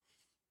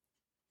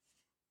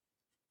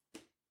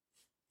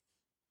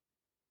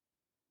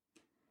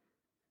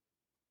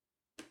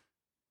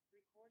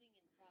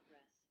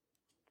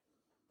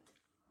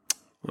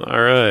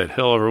All right.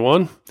 Hello,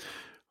 everyone.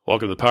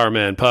 Welcome to the Power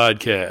Man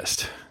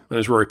Podcast. My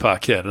name is Rory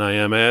Paquette, and I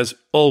am, as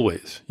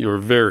always, your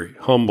very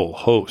humble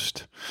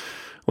host.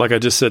 Like I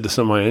just said to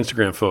some of my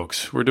Instagram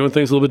folks, we're doing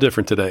things a little bit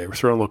different today. We're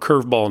throwing a little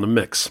curveball in the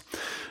mix.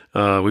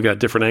 We've got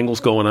different angles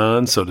going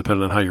on, so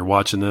depending on how you're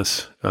watching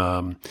this,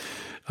 I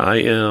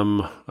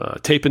am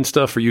taping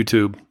stuff for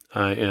YouTube.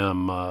 I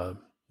am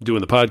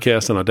doing the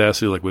podcast on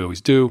Audacity like we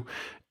always do,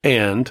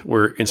 and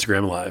we're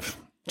Instagram Live,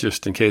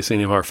 just in case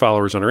any of our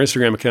followers on our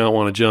Instagram account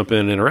want to jump in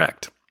and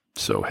interact.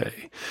 So,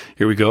 hey,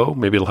 here we go.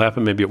 Maybe it'll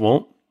happen. Maybe it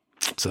won't.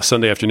 It's a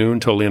Sunday afternoon.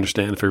 Totally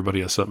understand if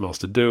everybody has something else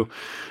to do.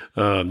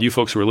 You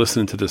folks who are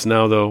listening to this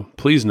now, though,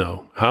 please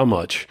know how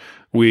much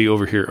we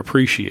over here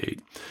appreciate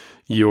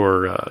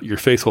your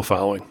faithful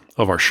following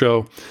of our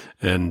show.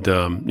 And,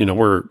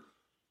 we're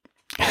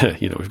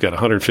we've got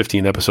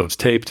 115 episodes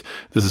taped.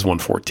 This is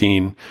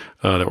 114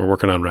 that we're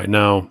working on right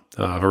now.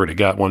 I've already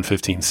got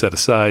 115 set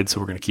aside, so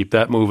we're going to keep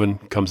that moving.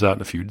 Comes out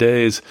in a few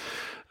days.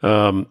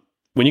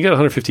 When you got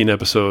 115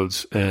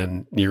 episodes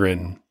and you're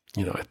in,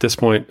 at this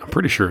point, I'm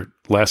pretty sure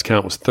last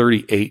count was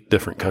 38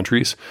 different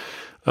countries.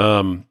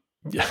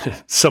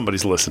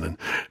 Somebody's listening,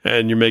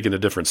 and you're making a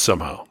difference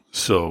somehow.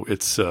 So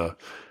it's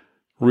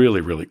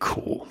really, really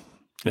cool.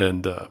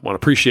 And want to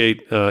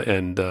appreciate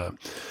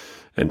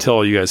and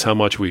tell you guys how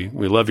much we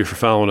love you for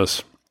following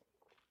us.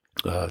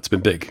 It's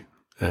been big,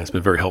 and it's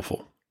been very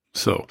helpful.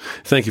 So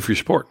thank you for your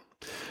support.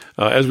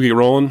 As we get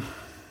rolling,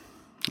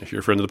 if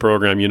you're a friend of the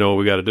program, you know what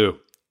we got to do.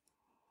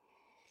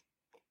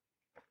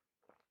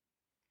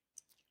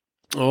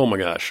 Oh my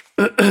gosh.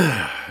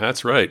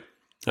 That's right.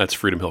 That's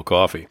Freedom Hill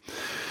Coffee.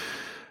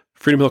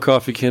 Freedom Hill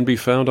Coffee can be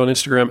found on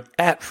Instagram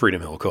at Freedom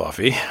Hill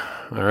Coffee.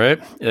 All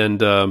right.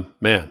 And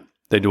man,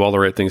 they do all the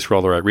right things for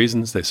all the right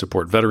reasons. They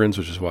support veterans,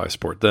 which is why I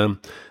support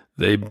them.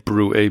 They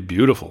brew a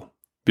beautiful,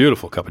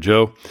 beautiful cup of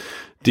joe.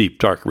 Deep,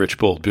 dark, rich,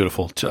 bold,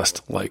 beautiful,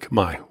 just like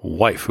my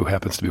wife, who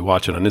happens to be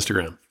watching on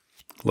Instagram.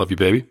 Love you,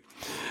 baby.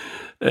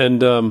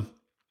 And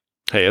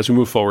hey, as we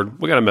move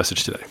forward, we got a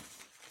message today.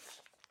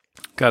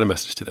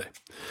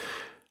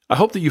 I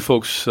hope that you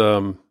folks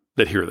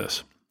that hear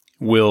this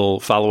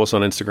will follow us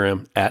on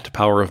Instagram at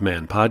Power of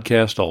Man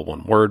Podcast, all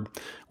one word.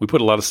 We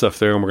put a lot of stuff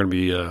there, and we're going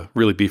to be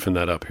really beefing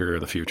that up here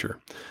in the future.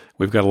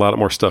 We've got a lot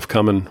more stuff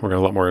coming. We're going to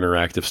have a lot more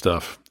interactive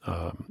stuff.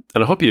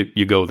 And I hope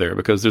you go there,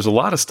 because there's a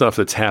lot of stuff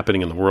that's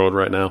happening in the world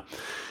right now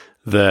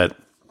that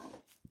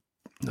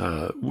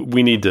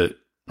we need to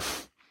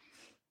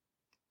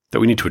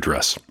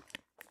address.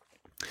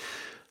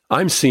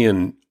 I'm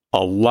seeing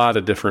a lot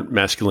of different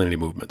masculinity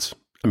movements.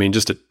 I mean,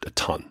 just a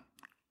ton.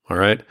 All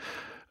right.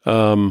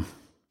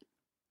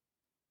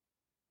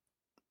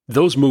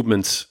 Those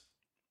movements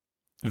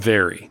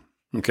vary.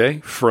 Okay.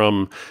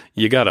 From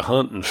you got to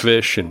hunt and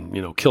fish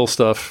and, kill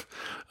stuff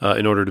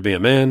in order to be a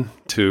man,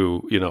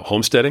 to,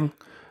 homesteading,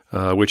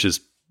 which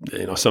is,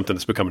 something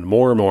that's becoming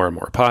more and more and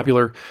more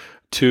popular,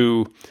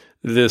 to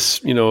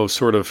this,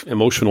 sort of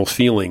emotional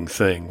feeling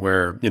thing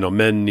where,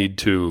 men need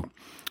to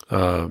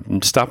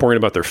stop worrying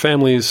about their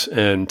families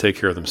and take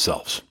care of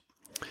themselves.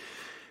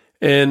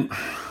 And,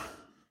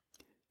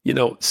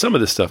 some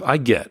of this stuff I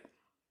get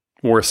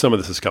where some of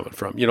this is coming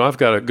from. I've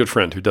got a good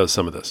friend who does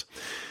some of this.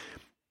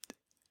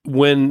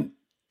 When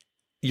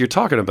you're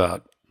talking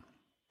about,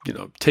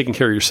 taking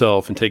care of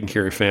yourself and taking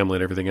care of your family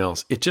and everything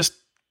else,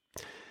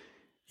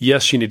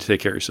 yes, you need to take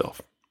care of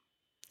yourself.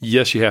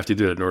 Yes, you have to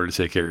do it in order to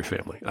take care of your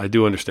family. I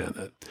do understand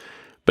that.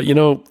 But,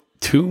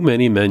 too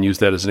many men use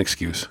that as an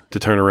excuse to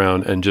turn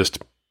around and just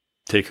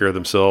take care of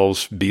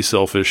themselves, be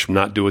selfish,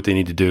 not do what they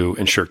need to do,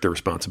 and shirk their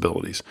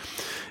responsibilities.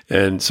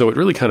 And so it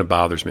really kind of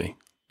bothers me,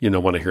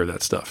 when I hear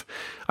that stuff.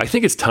 I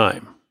think it's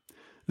time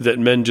that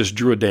men just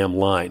drew a damn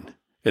line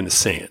in the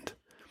sand.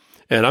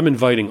 And I'm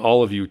inviting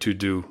all of you to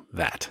do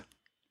that.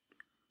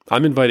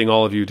 I'm inviting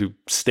all of you to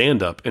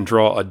stand up and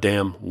draw a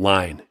damn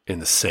line in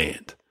the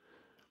sand.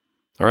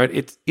 All right?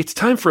 It's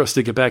time for us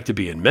to get back to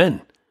being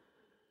men.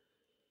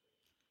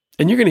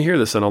 And you're going to hear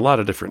this on a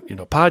lot of different,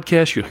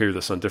 podcasts. You'll hear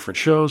this on different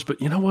shows.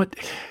 But you know what?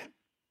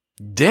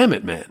 Damn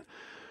it, man.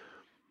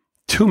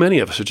 Too many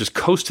of us are just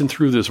coasting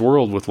through this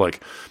world with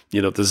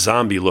the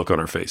zombie look on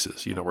our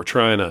faces. We're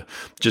trying to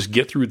just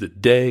get through the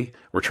day.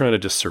 We're trying to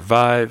just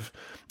survive.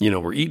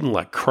 We're eating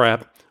like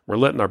crap. We're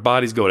letting our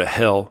bodies go to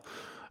hell.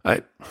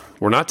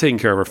 We're not taking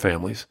care of our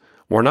families.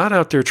 We're not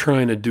out there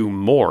trying to do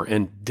more.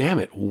 And damn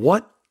it,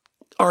 what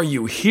are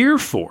you here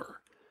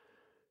for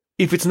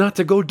if it's not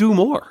to go do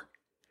more?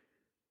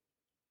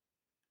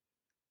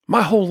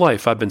 My whole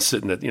life, I've been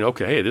sitting at,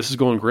 okay, hey, this is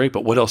going great,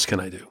 but what else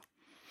can I do?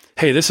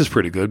 Hey, this is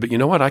pretty good, but you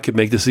know what? I could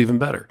make this even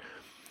better.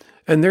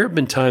 And there have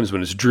been times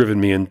when it's driven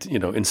me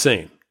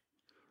insane.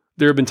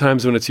 There have been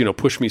times when it's,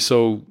 pushed me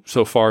so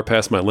far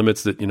past my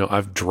limits that,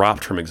 I've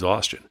dropped from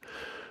exhaustion.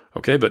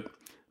 Okay, but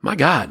my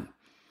God,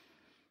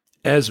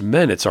 as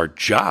men, it's our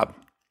job.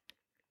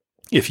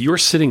 If you're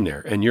sitting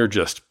there and you're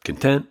just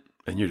content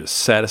and you're just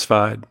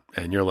satisfied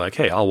and you're like,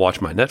 hey, I'll watch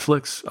my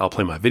Netflix, I'll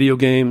play my video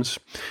games,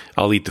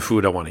 I'll eat the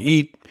food I want to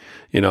eat,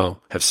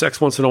 have sex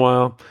once in a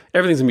while,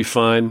 everything's going to be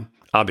fine,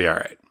 I'll be all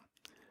right.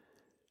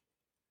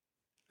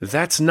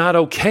 That's not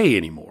okay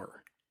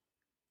anymore.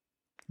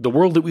 The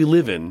world that we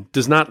live in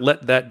does not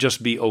let that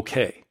just be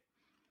okay.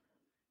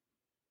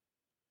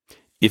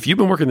 If you've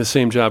been working the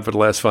same job for the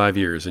last 5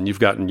 years and you've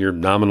gotten your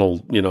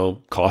nominal,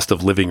 cost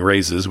of living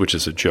raises, which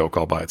is a joke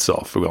all by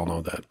itself, we all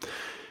know that.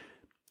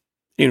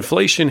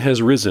 Inflation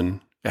has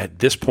risen at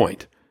this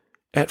point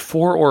at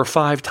 4 or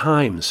 5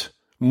 times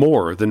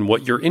more than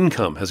what your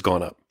income has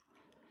gone up.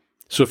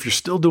 So if you're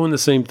still doing the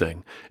same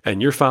thing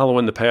and you're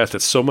following the path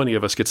that so many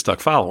of us get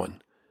stuck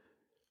following,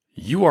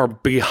 you are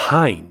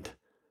behind.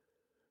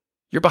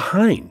 You're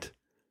behind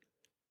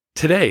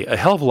today a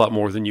hell of a lot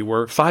more than you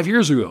were 5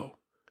 years ago.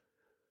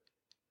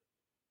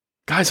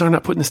 Guys are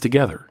not putting this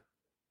together.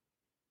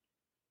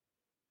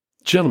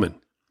 Gentlemen,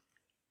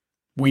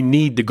 we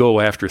need to go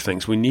after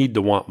things. We need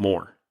to want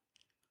more.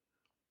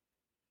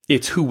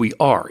 It's who we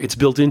are. It's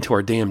built into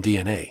our damn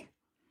DNA.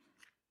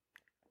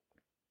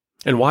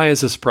 And why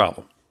is this a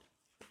problem?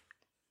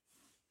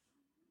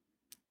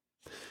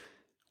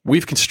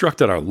 We've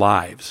constructed our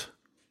lives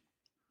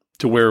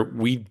to where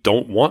we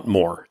don't want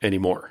more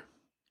anymore.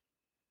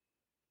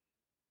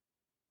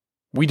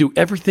 We do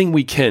everything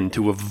we can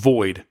to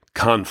avoid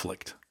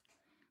conflict,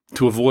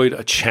 to avoid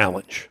a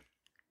challenge.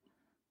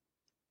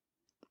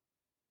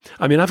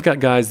 I mean, I've got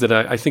guys that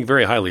I think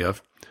very highly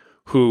of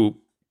who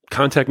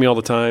contact me all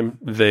the time.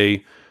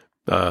 They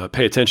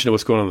pay attention to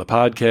what's going on in the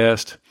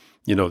podcast.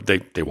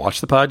 They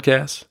watch the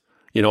podcast,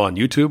 on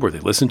YouTube, or they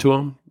listen to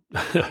them,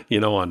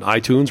 on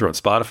iTunes or on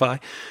Spotify,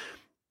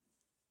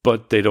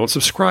 but they don't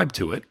subscribe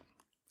to it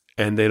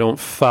and they don't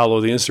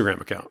follow the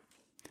Instagram account.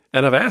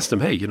 And I've asked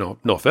them, hey, no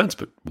offense,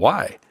 but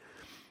why?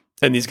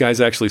 And these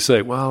guys actually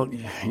say, well,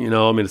 it's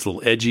a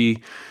little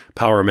edgy,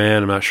 Power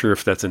Man. I'm not sure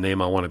if that's a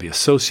name I want to be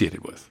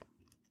associated with.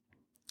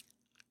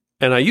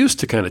 And I used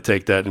to kind of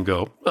take that and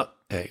go, oh,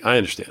 hey, I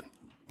understand.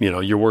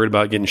 You're worried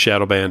about getting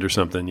shadow banned or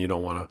something. You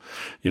don't want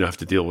to, have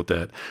to deal with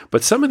that.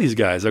 But some of these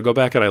guys, I go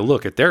back and I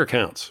look at their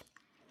accounts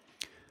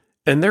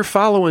and they're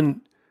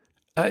following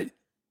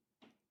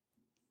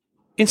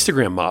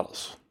Instagram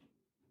models.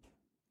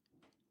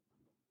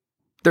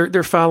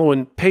 They're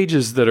following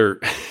pages that are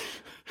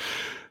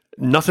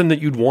nothing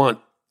that you'd want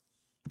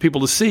people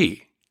to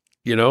see,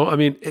 and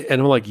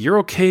I'm like, you're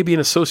okay being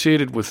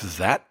associated with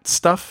that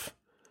stuff?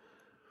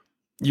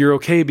 You're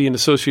okay being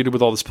associated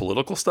with all this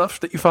political stuff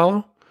that you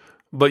follow,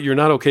 but you're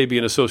not okay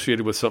being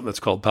associated with something that's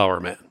called Power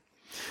Man.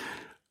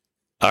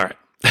 All right.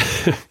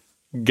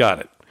 Got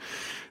it.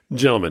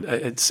 Gentlemen,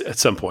 at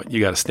some point, you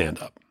got to stand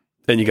up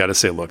and you got to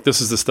say, look, this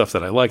is the stuff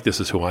that I like.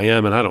 This is who I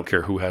am. And I don't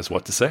care who has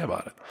what to say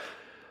about it,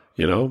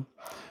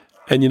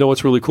 And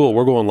what's really cool?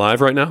 We're going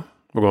live right now.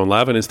 We're going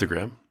live on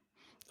Instagram,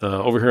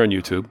 over here on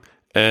YouTube.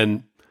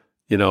 And,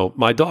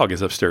 my dog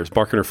is upstairs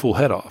barking her full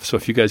head off. So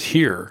if you guys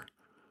hear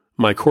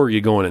my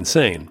corgi going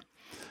insane,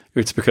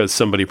 it's because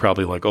somebody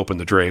probably opened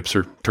the drapes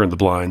or turned the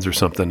blinds or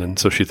something. And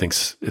so she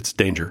thinks it's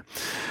danger.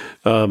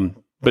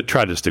 But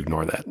try to just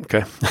ignore that.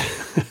 Okay.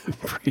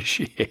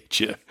 Appreciate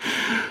you.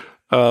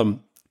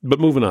 But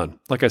moving on,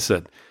 like I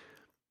said,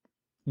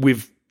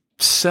 we've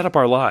set up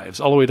our lives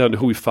all the way down to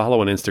who we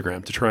follow on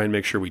Instagram to try and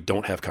make sure we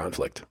don't have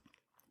conflict.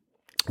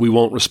 We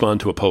won't respond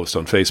to a post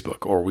on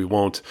Facebook, or we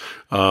won't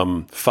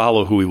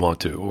follow who we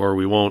want to, or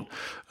we won't,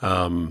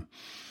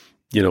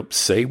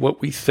 say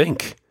what we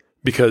think,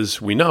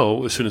 because we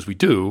know as soon as we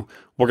do,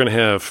 we're going to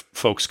have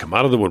folks come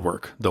out of the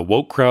woodwork. The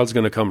woke crowd's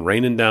going to come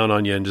raining down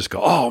on you and just go,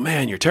 oh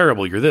man, you're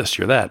terrible. You're this,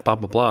 you're that, blah,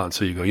 blah, blah. And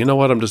so you go, you know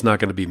what? I'm just not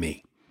going to be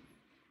me.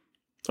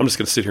 I'm just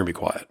going to sit here and be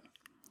quiet.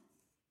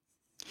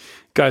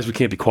 Guys, we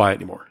can't be quiet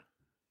anymore.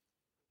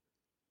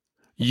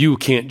 You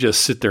can't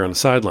just sit there on the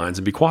sidelines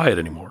and be quiet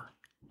anymore.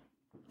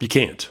 You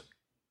can't.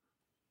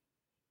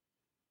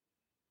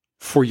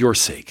 For your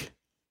sake.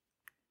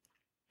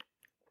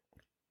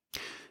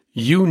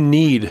 You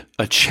need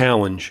a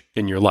challenge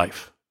in your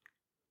life.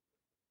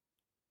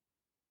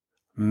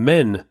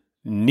 Men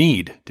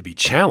need to be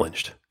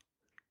challenged.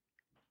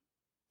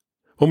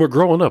 When we're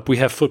growing up, we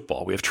have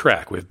football, we have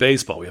track, we have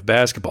baseball, we have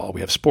basketball,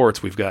 we have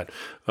sports, we've got,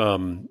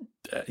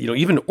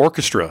 even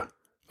orchestra,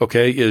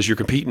 okay, is you're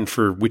competing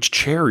for which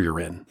chair you're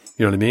in.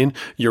 You know what I mean?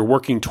 You're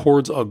working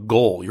towards a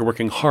goal. You're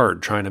working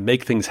hard, trying to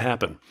make things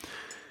happen.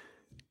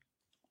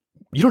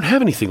 You don't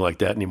have anything like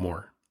that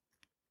anymore.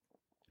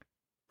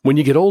 When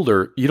you get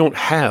older, you don't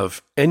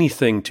have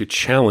anything to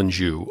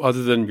challenge you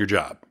other than your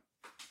job.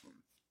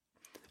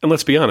 And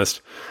let's be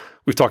honest,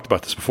 we've talked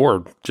about this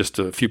before, just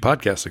a few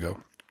podcasts ago.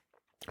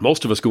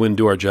 Most of us go in and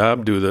do our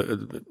job, do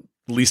the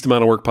least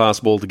amount of work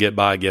possible to get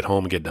by, get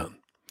home, and get done.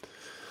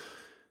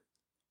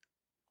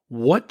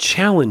 What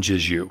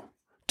challenges you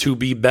to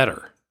be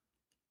better?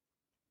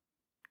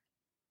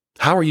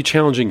 How are you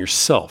challenging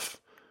yourself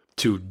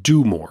to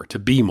do more, to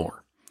be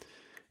more?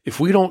 If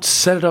we don't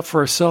set it up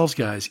for ourselves,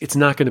 guys, it's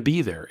not going to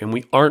be there, and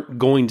we aren't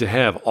going to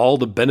have all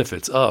the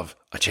benefits of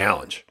a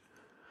challenge.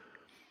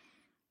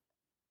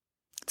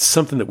 It's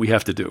something that we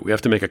have to do. We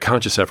have to make a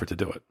conscious effort to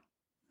do it.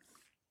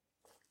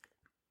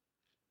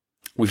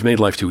 We've made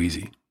life too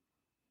easy.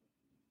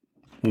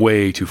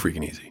 Way too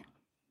freaking easy.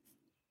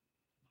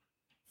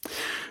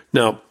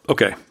 Now,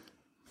 okay,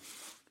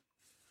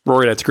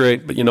 Rory, that's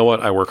great. But you know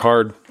what? I work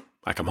hard.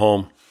 I come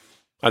home.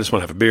 I just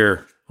want to have a beer.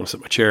 I want to sit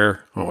in my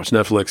chair. I want to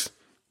watch Netflix.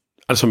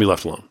 I just want to be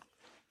left alone.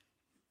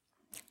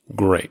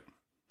 Great.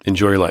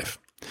 Enjoy your life.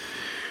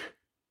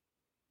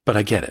 But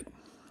I get it.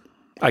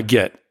 I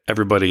get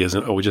everybody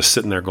isn't always just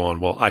sitting there going,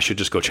 well, I should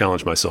just go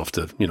challenge myself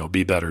to,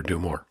 be better, do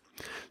more.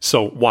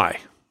 So why,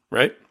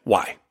 right?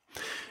 Why?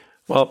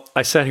 Well,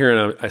 I sat here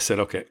and I said,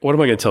 okay, what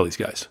am I going to tell these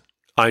guys?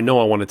 I know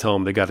I want to tell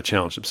them they got to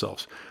challenge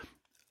themselves.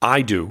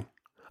 I do.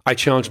 I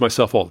challenge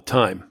myself all the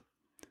time.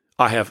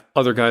 I have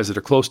other guys that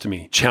are close to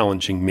me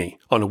challenging me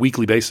on a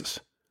weekly basis.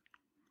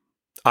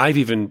 I've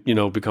even,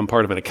 become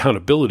part of an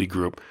accountability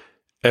group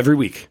every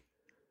week,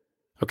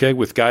 okay,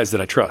 with guys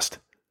that I trust,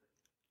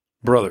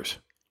 brothers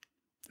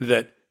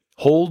that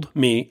hold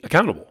me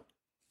accountable.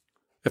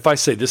 If I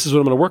say, this is what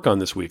I'm going to work on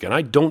this week, and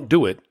I don't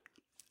do it,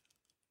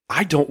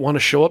 I don't want to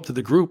show up to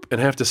the group and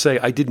have to say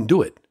I didn't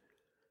do it.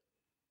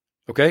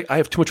 Okay? I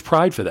have too much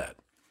pride for that.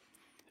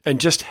 And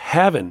just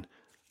having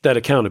that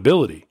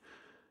accountability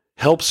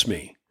helps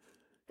me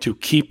to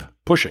keep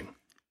pushing.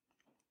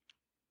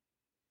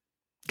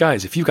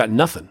 Guys, if you've got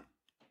nothing,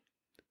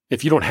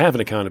 if you don't have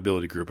an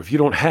accountability group, if you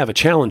don't have a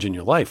challenge in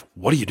your life,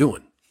 what are you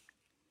doing?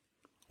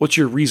 What's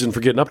your reason for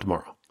getting up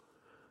tomorrow?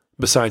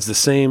 Besides the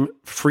same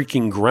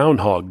freaking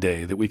Groundhog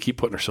Day that we keep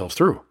putting ourselves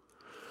through.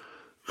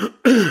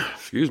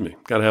 Excuse me.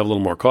 Got to have a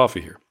little more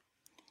coffee here.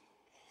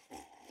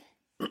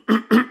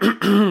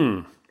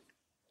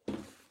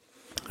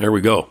 There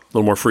we go. A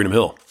little more Freedom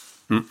Hill.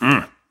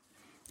 Going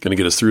to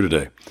get us through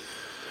today.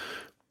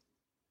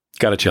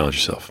 Got to challenge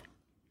yourself.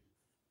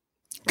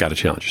 Got to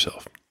challenge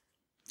yourself.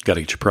 Got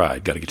to get your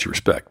pride. Got to get your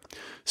respect.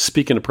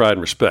 Speaking of pride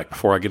and respect,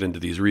 before I get into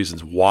these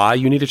reasons why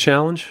you need a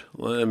challenge,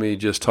 let me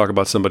just talk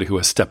about somebody who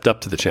has stepped up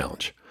to the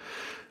challenge.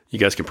 You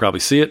guys can probably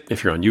see it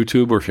if you're on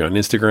YouTube or if you're on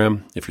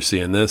Instagram. If you're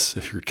seeing this,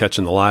 if you're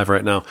catching the live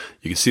right now,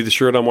 you can see the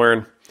shirt I'm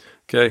wearing.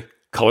 Okay.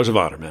 Colors of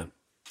Honor, man.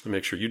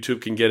 Make sure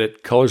YouTube can get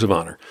it. Colors of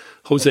Honor.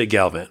 Jose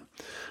Galvan.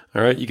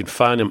 All right. You can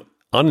find him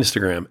on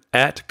Instagram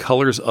at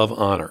Colors of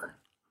Honor.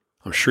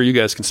 I'm sure you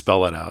guys can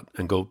spell that out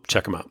and go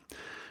check him out.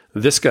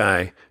 This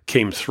guy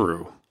came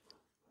through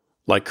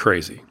like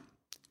crazy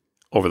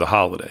over the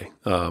holiday.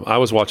 I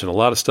was watching a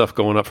lot of stuff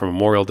going up for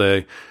Memorial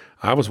Day.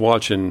 I was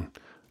watching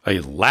a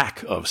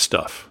lack of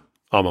stuff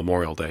on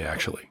Memorial Day,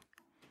 actually.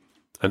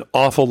 An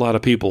awful lot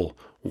of people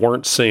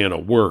weren't saying a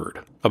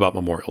word about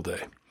Memorial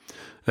Day.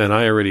 And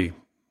I already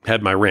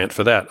had my rant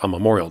for that on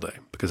Memorial Day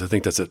because I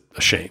think that's a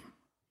shame.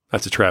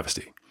 That's a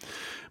travesty.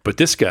 But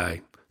this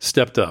guy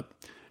stepped up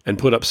and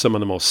put up some of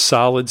the most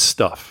solid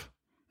stuff,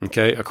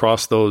 okay,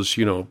 across those,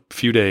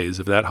 few days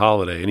of that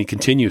holiday. And he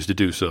continues to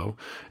do so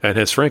and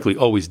has frankly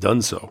always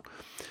done so.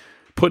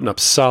 Putting up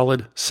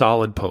solid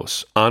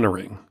posts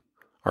honoring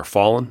our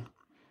fallen,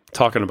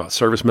 talking about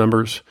service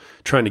members,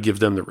 trying to give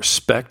them the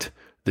respect,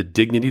 the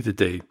dignity that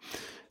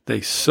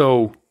they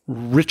so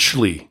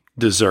richly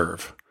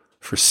deserve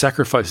for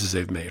sacrifices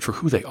they've made, for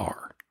who they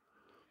are.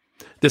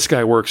 This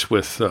guy works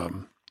with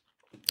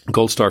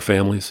Gold Star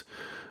families,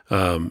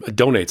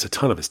 donates a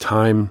ton of his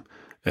time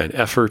and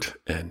effort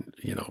and,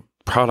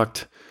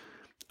 product.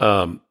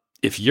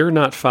 If you're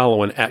not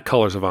following at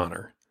Colors of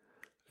Honor,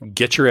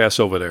 get your ass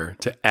over there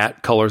to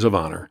at Colors of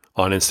Honor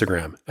on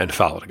Instagram and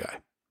follow the guy.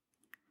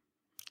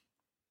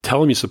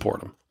 Tell him you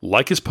support him.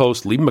 Like his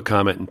post, leave him a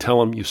comment, and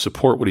tell him you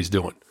support what he's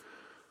doing.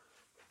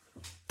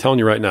 I'm telling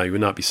you right now, you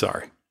would not be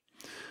sorry.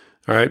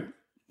 All right?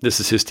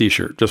 This is his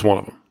t-shirt, just one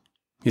of them.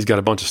 He's got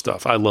a bunch of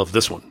stuff. I love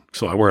this one,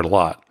 so I wear it a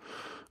lot.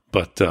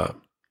 But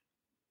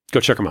go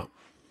check him out.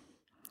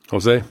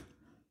 Jose,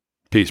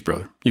 peace,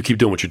 brother. You keep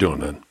doing what you're doing,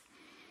 man.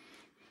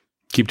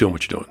 Keep doing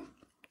what you're doing.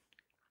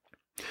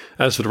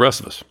 As for the rest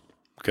of us,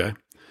 okay?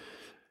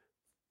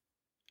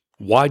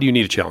 Why do you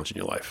need a challenge in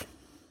your life?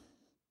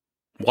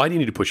 Why do you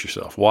need to push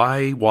yourself?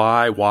 Why,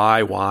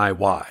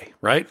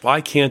 right?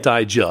 Why can't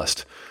I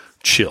just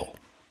chill?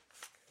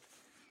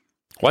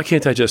 Why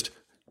can't I just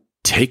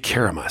take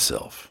care of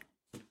myself?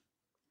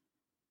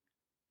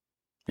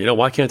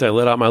 Why can't I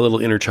let out my little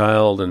inner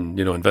child and,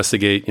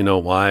 investigate,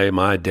 why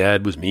my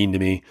dad was mean to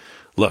me?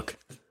 Look,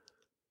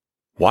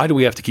 why do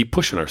we have to keep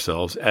pushing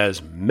ourselves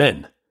as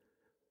men,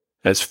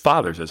 as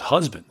fathers, as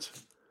husbands?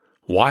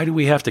 Why do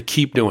we have to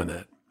keep doing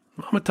that?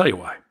 I'm going to tell you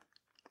why.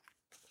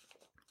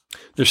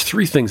 There's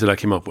 3 things that I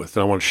came up with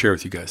that I want to share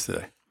with you guys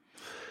today.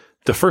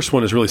 The first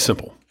one is really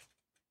simple.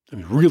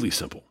 Really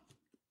simple.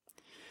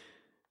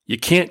 You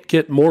can't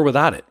get more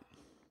without it.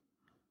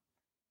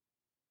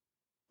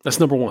 That's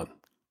number 1.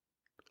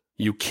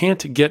 You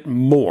can't get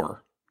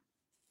more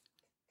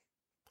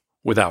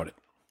without it.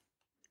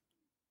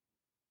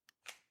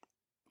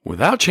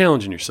 Without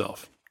challenging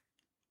yourself,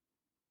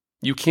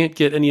 you can't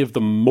get any of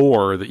the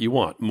more that you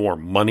want. More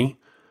money,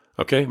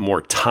 okay?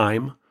 More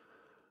time,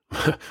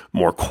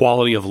 more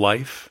quality of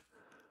life,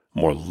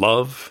 more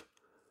love,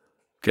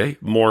 okay?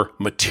 More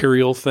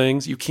material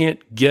things. You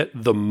can't get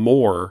the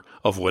more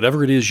of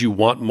whatever it is you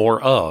want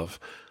more of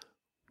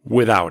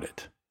without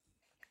it.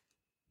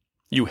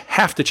 You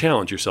have to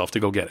challenge yourself to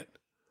go get it.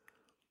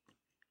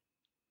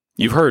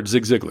 You've heard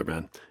Zig Ziglar,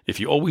 man. If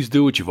you always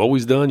do what you've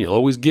always done, you'll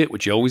always get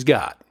what you always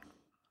got.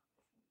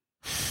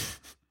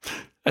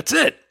 That's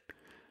it.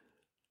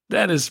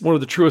 That is one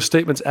of the truest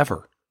statements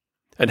ever.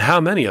 And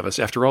how many of us,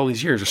 after all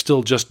these years, are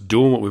still just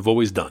doing what we've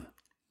always done?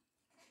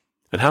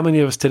 And how many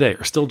of us today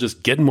are still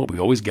just getting what we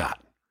always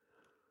got?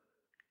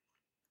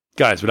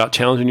 Guys, without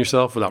challenging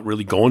yourself, without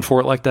really going for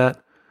it like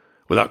that,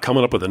 without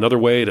coming up with another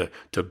way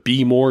to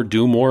be more,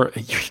 do more,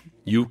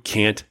 you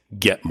can't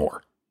get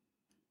more.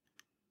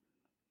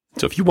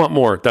 So if you want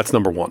more, that's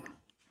number one.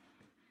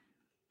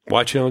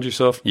 Why challenge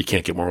yourself? You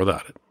can't get more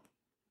without it.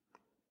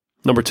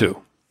 Number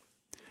two,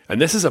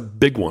 and this is a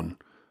big one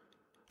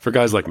for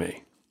guys like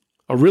me,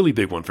 a really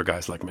big one for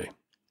guys like me.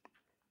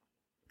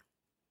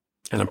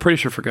 And I'm pretty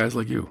sure for guys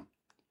like you.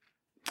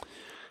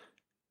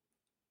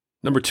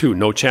 Number two,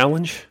 no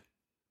challenge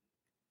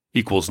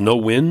equals no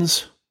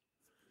wins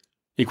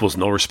equals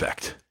no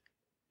respect.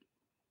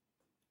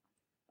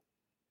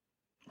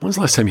 When's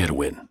the last time you had a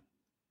win?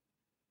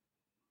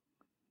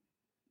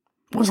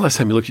 When's the last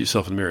time you looked at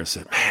yourself in the mirror and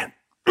said,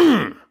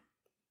 man,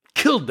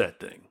 killed that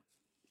thing?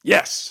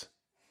 Yes.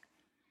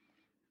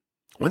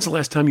 When's the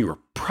last time you were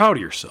proud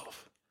of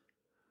yourself?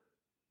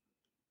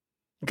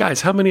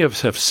 Guys, how many of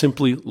us have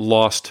simply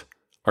lost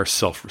our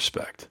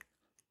self-respect?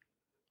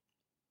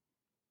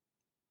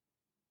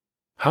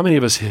 How many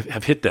of us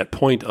have hit that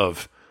point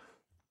of,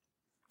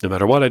 no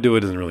matter what I do,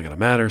 it isn't really going to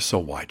matter, so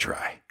why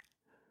try?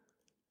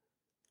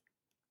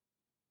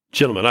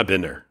 Gentlemen, I've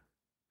been there.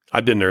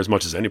 I've been there as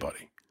much as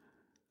anybody.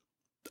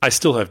 I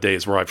still have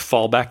days where I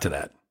fall back to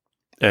that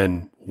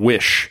and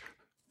wish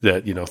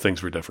that,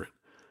 things were different.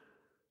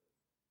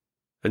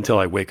 Until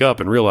I wake up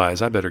and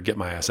realize I better get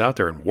my ass out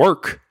there and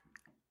work,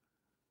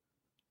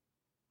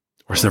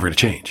 or it's never going to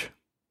change.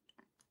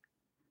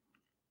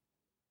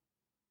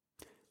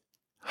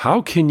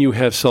 How can you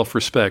have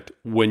self-respect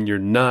when you're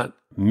not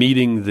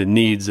meeting the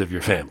needs of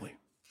your family?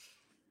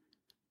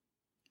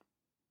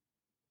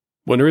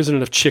 When there isn't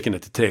enough chicken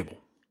at the table?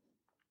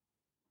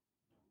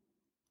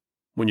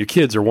 When your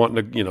kids are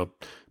wanting to,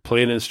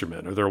 play an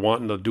instrument, or they're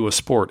wanting to do a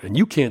sport, and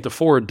you can't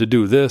afford to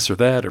do this or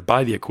that, or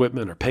buy the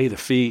equipment, or pay the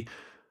fee,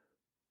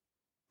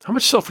 how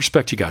much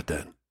self-respect you got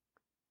then?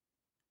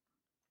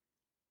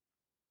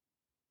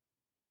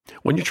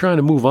 When you're trying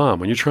to move on,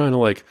 when you're trying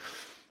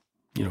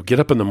to get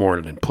up in the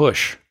morning and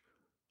push,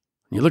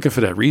 and you're looking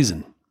for that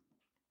reason,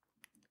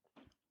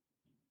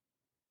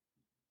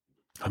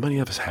 how many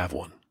of us have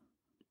one?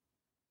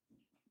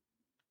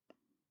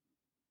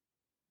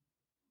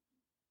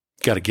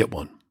 Got to get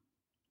one.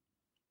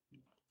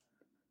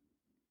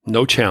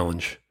 No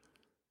challenge,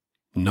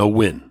 no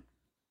win.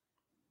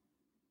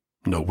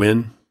 No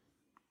win,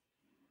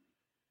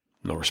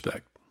 no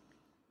respect.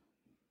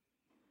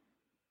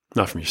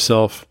 Not from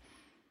yourself,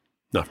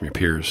 not from your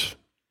peers,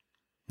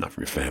 not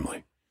from your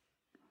family.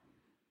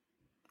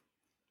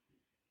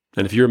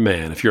 And if you're a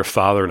man, if you're a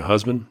father and a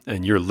husband,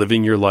 and you're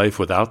living your life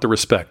without the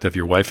respect of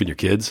your wife and your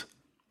kids,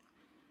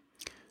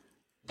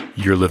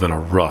 you're living a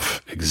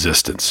rough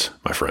existence,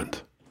 my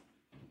friend.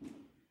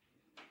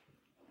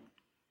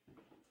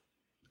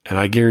 And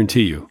I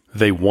guarantee you,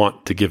 they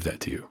want to give that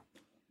to you.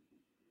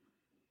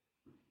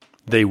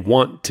 They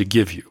want to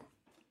give you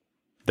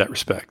that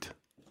respect.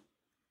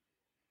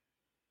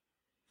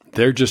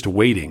 They're just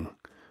waiting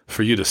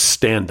for you to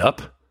stand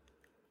up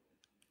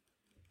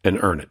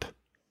and earn it.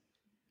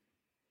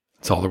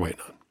 That's all they're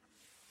waiting on.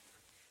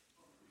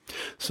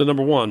 So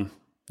number one,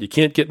 you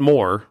can't get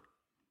more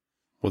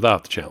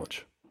without the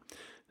challenge.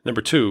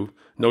 Number two,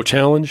 no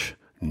challenge,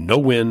 no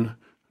win,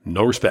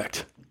 no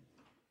respect.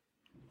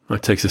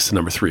 That takes us to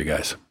number three,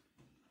 guys.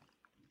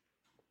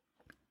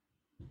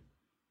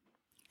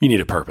 You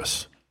need a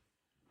purpose.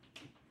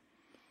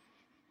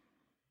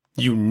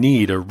 You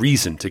need a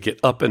reason to get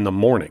up in the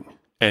morning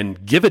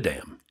and give a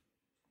damn.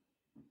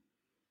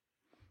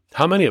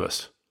 How many of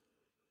us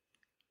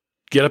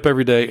get up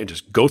every day and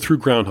just go through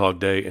Groundhog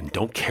Day and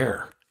don't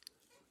care?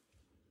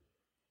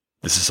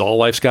 This is all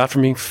life's got for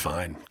me?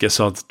 Fine. Guess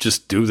I'll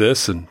just do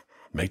this and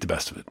make the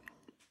best of it.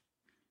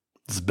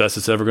 It's the best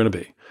it's ever going to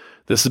be.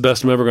 This is the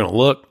best I'm ever going to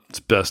look. It's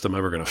the best I'm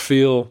ever going to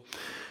feel.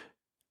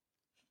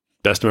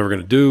 Best I'm ever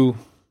going to do.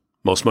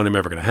 Most money I'm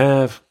ever going to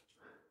have.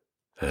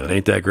 And it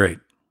ain't that great.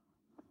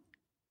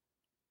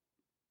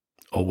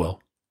 Oh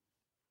well.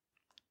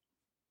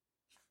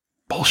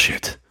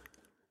 Bullshit.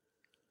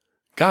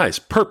 Guys,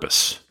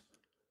 purpose.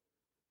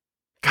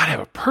 Gotta have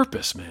a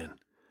purpose, man.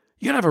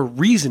 You gotta have a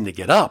reason to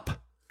get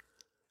up.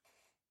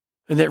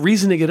 And that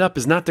reason to get up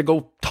is not to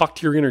go talk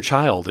to your inner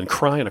child and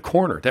cry in a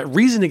corner. That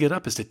reason to get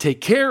up is to take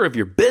care of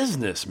your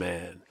business,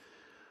 man.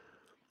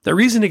 That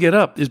reason to get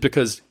up is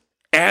because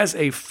as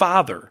a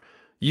father,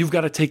 you've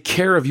got to take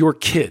care of your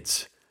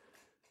kids.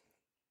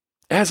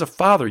 As a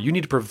father, you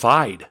need to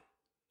provide.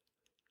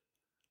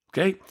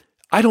 Okay?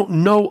 I don't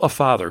know a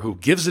father who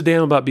gives a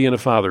damn about being a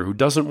father who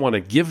doesn't want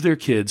to give their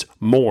kids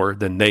more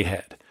than they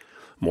had.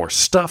 More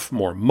stuff,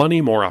 more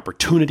money, more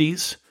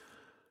opportunities,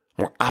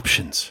 more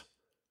options.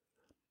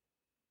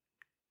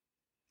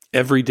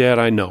 Every dad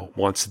I know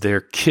wants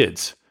their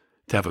kids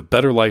to have a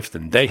better life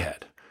than they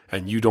had.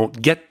 And you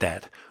don't get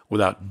that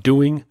without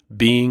doing,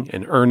 being,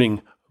 and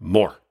earning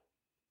more.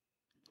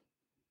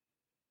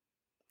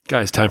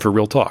 Guys, time for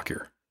real talk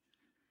here.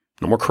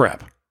 No more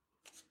crap.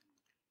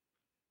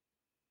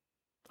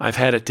 I've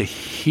had it to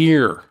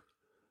hear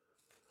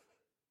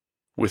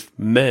with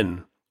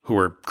men who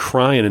are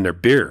crying in their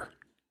beer.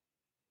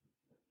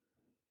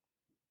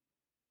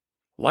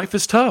 Life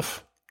is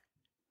tough.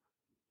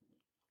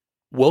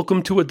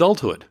 Welcome to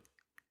adulthood.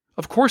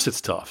 Of course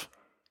it's tough.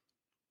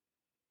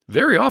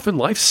 Very often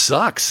life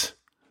sucks.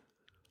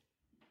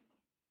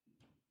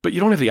 But you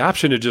don't have the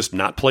option to just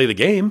not play the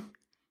game.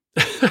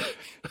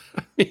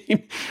 I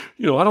mean,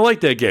 I don't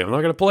like that game. I'm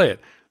not going to play it.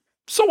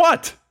 So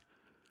what?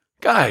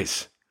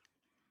 Guys,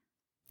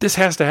 this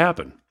has to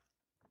happen.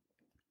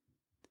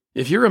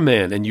 If you're a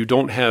man and you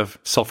don't have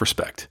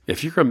self-respect,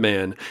 if you're a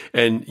man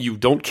and you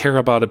don't care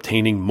about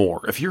obtaining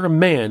more, if you're a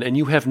man and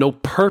you have no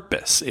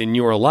purpose in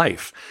your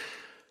life,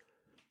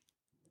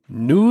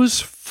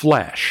 news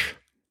flash,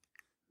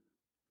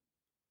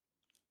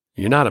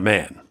 you're not a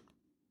man.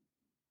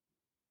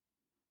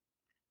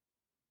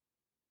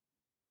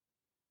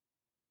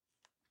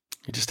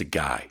 You're just a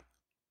guy.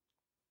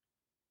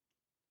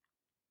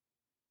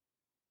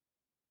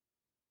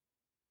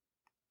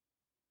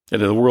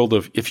 And in the world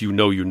of if you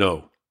know, you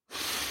know.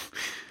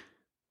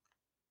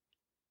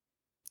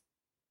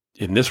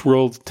 In this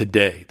world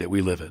today that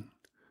we live in,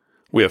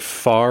 we have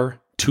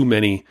far too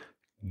many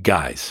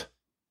guys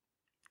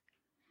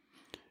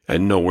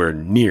and nowhere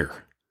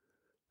near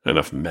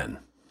enough men.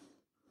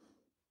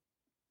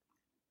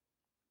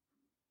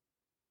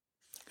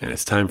 And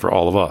it's time for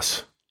all of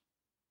us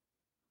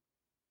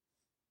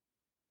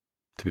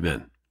to be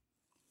men.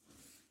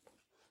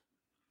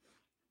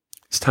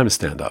 It's time to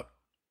stand up.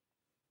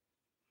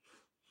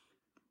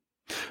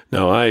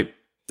 Now, I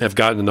have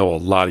gotten to know a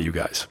lot of you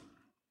guys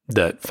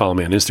that follow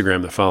me on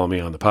Instagram, that follow me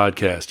on the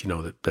podcast,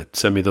 that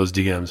send me those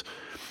DMs.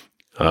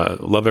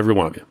 Love every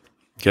one of you.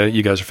 Okay.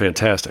 You guys are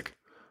fantastic.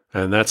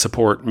 And that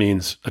support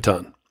means a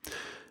ton.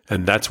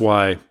 And that's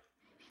why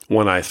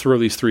when I throw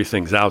these 3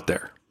 things out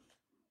there,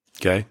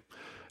 okay,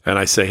 and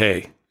I say,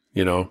 hey,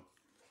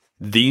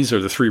 these are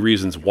the 3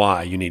 reasons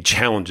why you need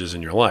challenges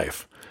in your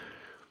life.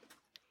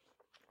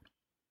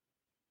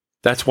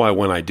 That's why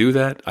when I do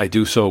that, I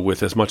do so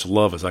with as much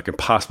love as I can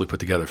possibly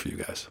put together for you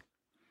guys.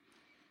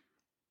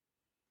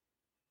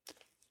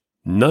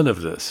 None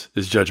of this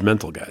is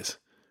judgmental, guys.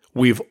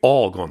 We've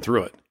all gone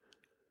through it.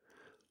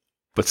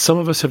 But some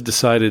of us have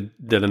decided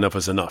that enough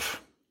is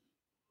enough.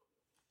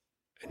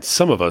 And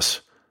some of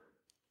us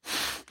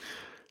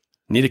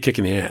need a kick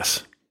in the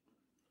ass.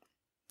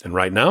 And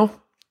right now,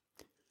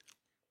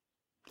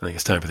 I think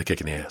it's time for the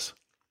kick in the ass.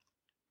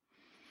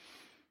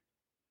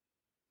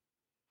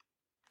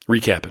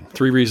 Recapping.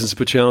 3 reasons to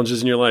put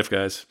challenges in your life,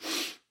 guys.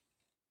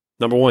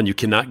 Number 1, you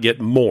cannot get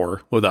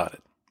more without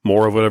it.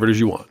 More of whatever it is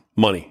you want.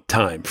 Money,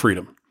 time,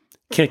 freedom.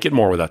 Can't get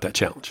more without that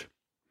challenge.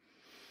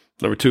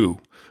 Number 2,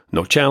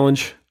 no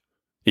challenge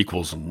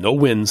equals no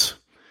wins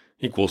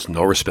equals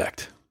no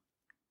respect.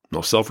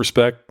 No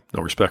self-respect,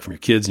 no respect from your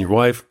kids and your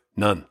wife,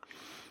 none.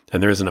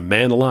 And there isn't a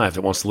man alive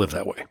that wants to live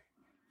that way.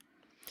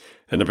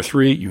 And number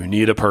 3, you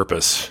need a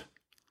purpose.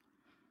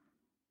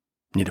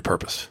 You need a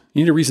purpose.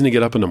 You need a reason to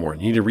get up in the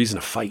morning. You need a reason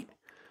to fight.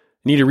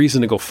 You need a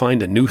reason to go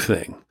find a new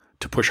thing,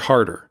 to push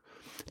harder,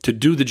 to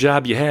do the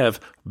job you have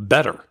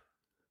better.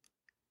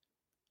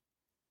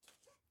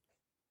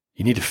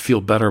 You need to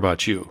feel better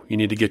about you. You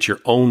need to get your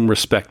own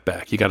respect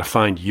back. You got to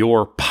find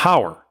your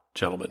power,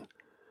 gentlemen.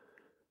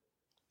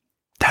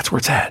 That's where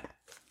it's at.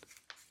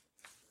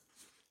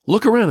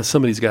 Look around at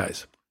some of these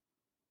guys.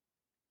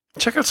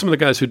 Check out some of the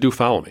guys who do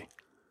follow me.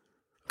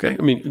 Okay,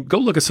 I mean, go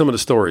look at some of the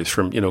stories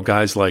from,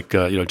 guys like,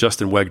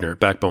 Justin Wegner at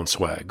Backbone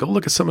Swag. Go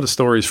look at some of the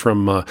stories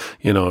from,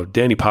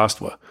 Danny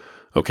Postwa,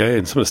 okay,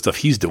 and some of the stuff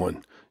he's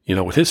doing,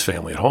 with his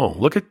family at home.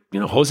 Look at,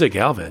 Jose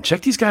Galvan.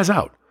 Check these guys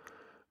out,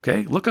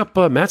 okay? Look up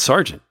Matt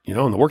Sargent,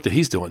 and the work that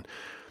he's doing.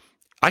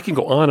 I can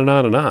go on and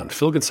on and on.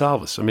 Phil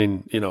Gonsalves. I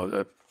mean,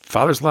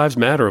 Fathers' Lives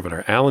Matter over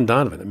there. Alan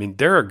Donovan. I mean,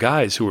 there are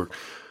guys who are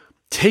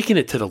taking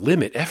it to the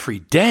limit every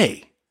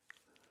day.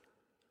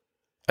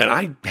 And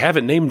I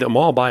haven't named them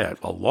all by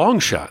a long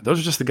shot. Those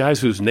are just the guys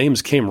whose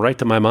names came right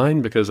to my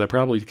mind because I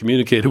probably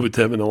communicated with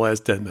them in the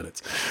last 10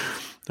 minutes.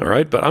 All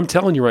right? But I'm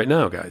telling you right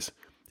now, guys,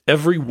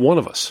 every one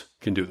of us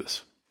can do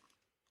this.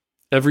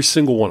 Every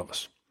single one of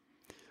us.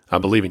 I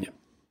believe in you.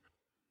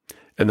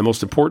 And the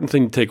most important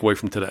thing to take away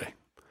from today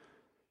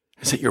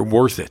is that you're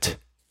worth it.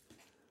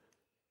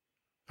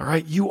 All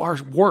right? You are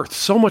worth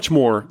so much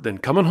more than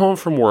coming home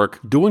from work,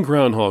 doing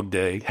Groundhog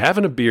Day,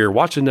 having a beer,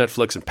 watching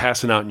Netflix, and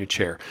passing out in your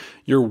chair.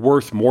 You're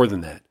worth more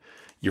than that.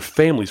 Your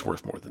family's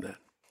worth more than that.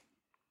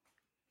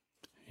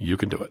 You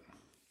can do it.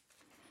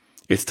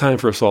 It's time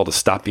for us all to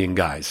stop being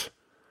guys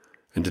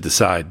and to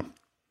decide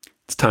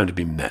it's time to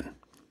be men.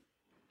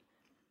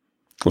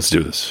 Let's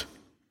do this.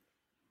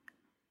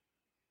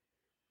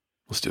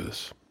 Let's do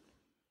this.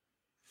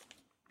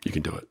 You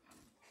can do it.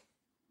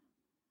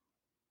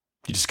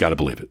 You just got to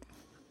believe it.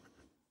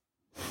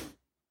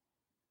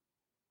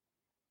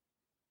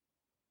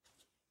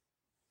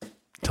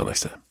 Till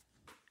next time.